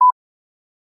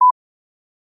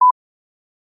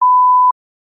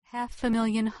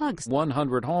500,000 hugs.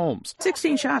 100 homes.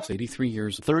 16 shots. 83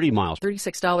 years. 30 miles.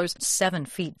 $36, 7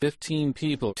 feet. 15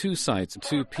 people. 2 sites.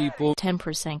 2 people.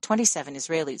 10%. 27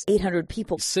 Israelis. 800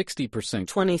 people. 60%.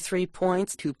 23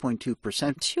 points.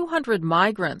 2.2%. 200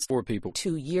 migrants. 4 people.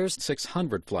 2 years.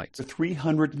 600 flights.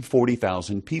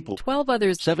 340,000 people. 12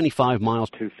 others. 75 miles.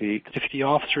 2 feet. 50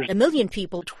 officers. 1 million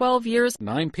people. 12 years.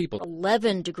 9 people.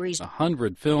 11 degrees.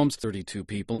 100 films. 32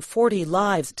 people. 40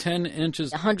 lives. 10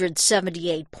 inches.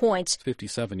 178 points.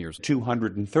 57 years.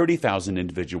 230,000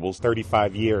 individuals.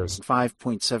 35 years.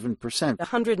 5.7%.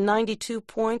 192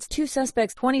 points. 2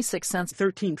 suspects. 26 cents.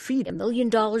 13 feet. $1 million.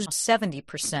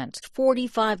 70%.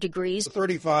 45 degrees.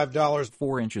 $35.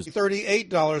 4 inches.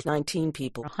 $38. 19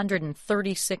 people.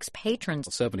 136 patrons.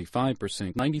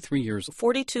 75%. 93 years.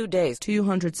 42 days.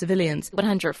 200 civilians.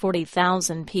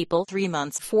 140,000 people. 3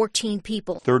 months. 14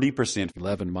 people. 30%.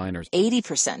 11 minors.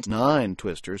 80%. 9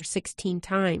 twisters. 16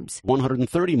 times.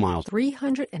 130 miles.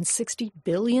 $360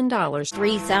 billion.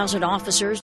 3,000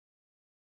 officers.